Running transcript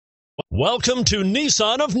Welcome to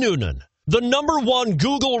Nissan of Newnan, the #1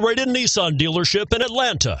 Google-rated Nissan dealership in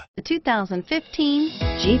Atlanta. The 2015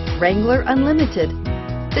 Jeep Wrangler Unlimited.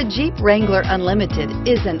 The Jeep Wrangler Unlimited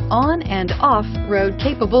is an on- and off-road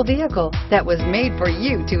capable vehicle that was made for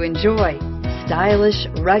you to enjoy. Stylish,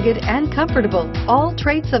 rugged, and comfortable, all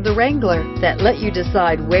traits of the Wrangler that let you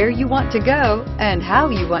decide where you want to go and how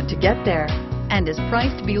you want to get there, and is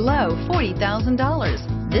priced below $40,000.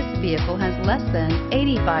 This vehicle has less than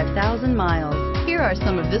 85,000 miles. Here are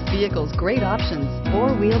some of this vehicle's great options: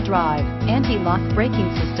 four-wheel drive, anti-lock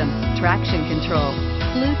braking system, traction control,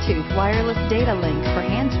 Bluetooth wireless data link for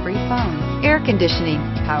hands-free phone, air conditioning,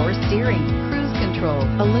 power steering, cruise control,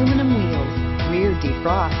 aluminum wheels, rear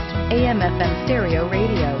defrost, AM/FM stereo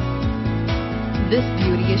radio. This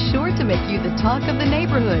beauty is sure to make you the talk of the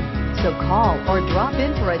neighborhood, so call or drop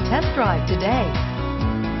in for a test drive today.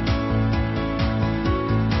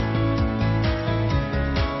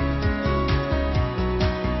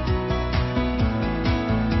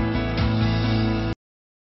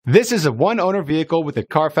 This is a one-owner vehicle with a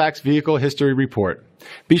Carfax Vehicle History Report.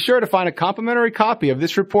 Be sure to find a complimentary copy of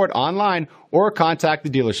this report online or contact the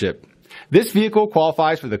dealership. This vehicle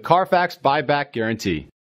qualifies for the Carfax Buyback Guarantee.